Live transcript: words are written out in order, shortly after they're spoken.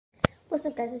What's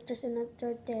up, guys? It's just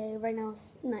another day. Right now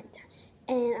it's nighttime,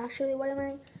 and actually, what am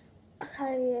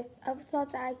I was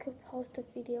thought that I could post a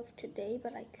video of today,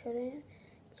 but I couldn't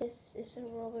because it's a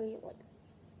really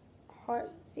hard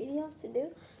video to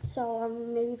do. So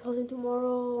I'm maybe posting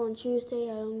tomorrow on Tuesday.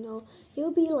 I don't know.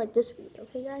 It'll be like this week,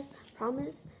 okay, guys?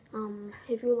 Promise.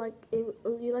 If you like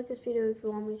this video, if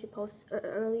you want me to post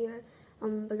earlier,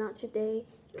 but not today,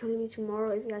 it can be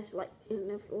tomorrow. If you guys like,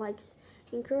 and if likes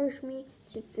encourage me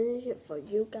to finish it for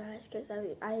you guys, because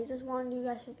I just want you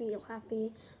guys to be happy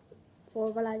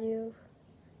for what I do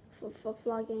for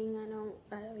vlogging.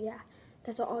 Yeah,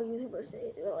 that's what all YouTubers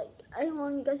say. They're like, I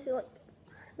want you guys to like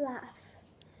laugh.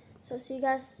 So see you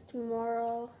guys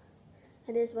tomorrow.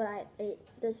 And this is what I ate.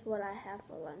 This is what I have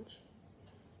for lunch.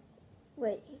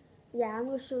 Wait, yeah, I'm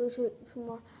gonna show you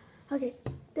tomorrow. Okay,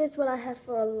 this is what I have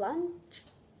for lunch.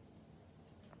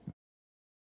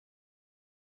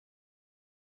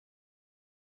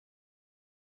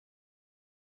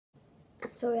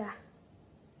 So yeah,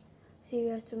 see you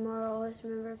guys tomorrow. Always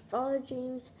remember, follow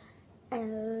dreams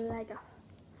and Lego.